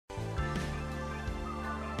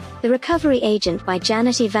The Recovery Agent by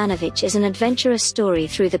Janet Evanovich is an adventurous story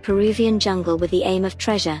through the Peruvian jungle with the aim of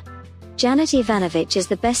treasure. Janet Evanovich is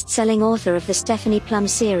the best-selling author of the Stephanie Plum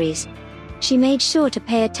series. She made sure to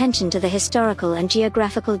pay attention to the historical and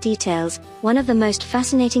geographical details, one of the most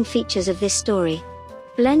fascinating features of this story.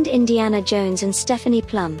 Blend Indiana Jones and Stephanie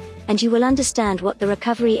Plum, and you will understand what The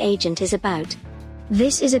Recovery Agent is about.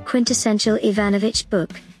 This is a quintessential Evanovich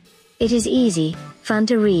book. It is easy, fun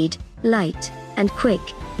to read, light, and quick.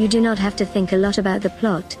 You do not have to think a lot about the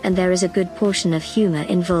plot, and there is a good portion of humor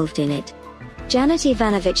involved in it. Janet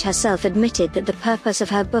Evanovich herself admitted that the purpose of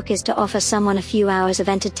her book is to offer someone a few hours of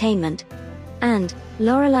entertainment. And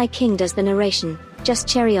Lorelei King does the narration, just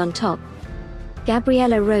cherry on top.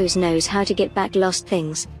 Gabriella Rose knows how to get back lost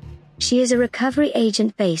things. She is a recovery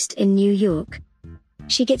agent based in New York.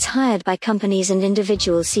 She gets hired by companies and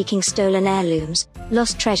individuals seeking stolen heirlooms,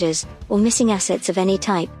 lost treasures, or missing assets of any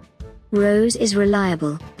type. Rose is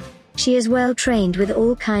reliable. She is well trained with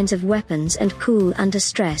all kinds of weapons and cool under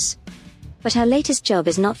stress. But her latest job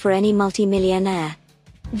is not for any multimillionaire.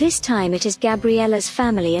 This time it is Gabriella's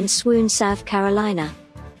family in Swoon, South Carolina.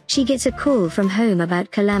 She gets a call from home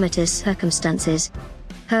about calamitous circumstances.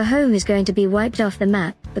 Her home is going to be wiped off the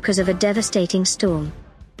map because of a devastating storm.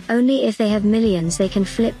 Only if they have millions they can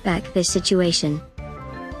flip back this situation.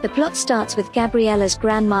 The plot starts with Gabriella's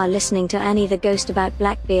grandma listening to Annie the ghost about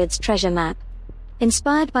Blackbeard's treasure map.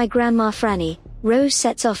 Inspired by Grandma Franny, Rose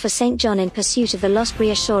sets off for St. John in pursuit of the lost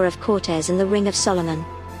reassure of Cortez and the Ring of Solomon.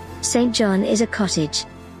 St. John is a cottage.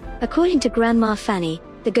 According to Grandma Fanny,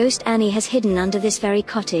 the ghost Annie has hidden under this very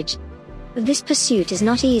cottage. This pursuit is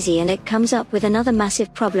not easy, and it comes up with another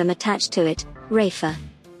massive problem attached to it, Rafer.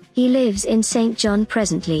 He lives in St. John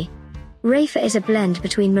presently. Rafer is a blend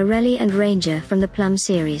between Morelli and Ranger from the Plum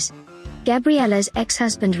series. Gabriella's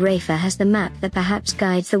ex-husband Rafer has the map that perhaps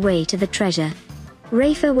guides the way to the treasure.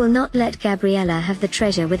 Rafer will not let Gabriella have the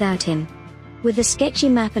treasure without him. With the sketchy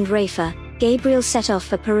map and Rafer, Gabriel set off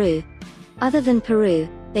for Peru. Other than Peru,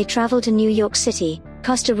 they travel to New York City,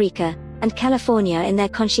 Costa Rica, and California in their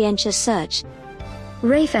conscientious search.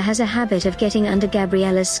 Rafer has a habit of getting under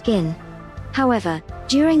Gabriella's skin. However,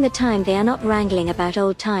 during the time they are not wrangling about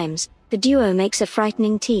old times, the duo makes a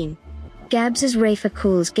frightening team. Gabs, as Rafer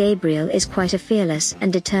calls Gabriel, is quite a fearless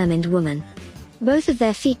and determined woman. Both of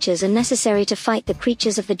their features are necessary to fight the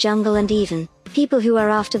creatures of the jungle and even people who are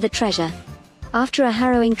after the treasure. After a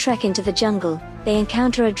harrowing trek into the jungle, they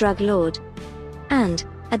encounter a drug lord. And,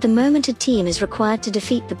 at the moment, a team is required to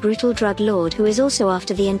defeat the brutal drug lord who is also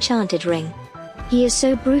after the enchanted ring. He is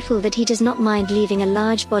so brutal that he does not mind leaving a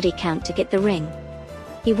large body count to get the ring.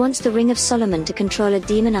 He wants the Ring of Solomon to control a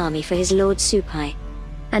demon army for his Lord Supai.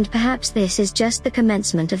 And perhaps this is just the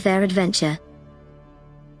commencement of their adventure.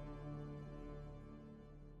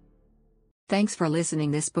 Thanks for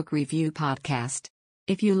listening this book review podcast.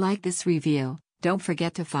 If you like this review, don't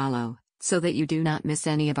forget to follow, so that you do not miss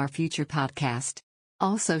any of our future podcast.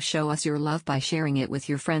 Also show us your love by sharing it with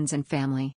your friends and family.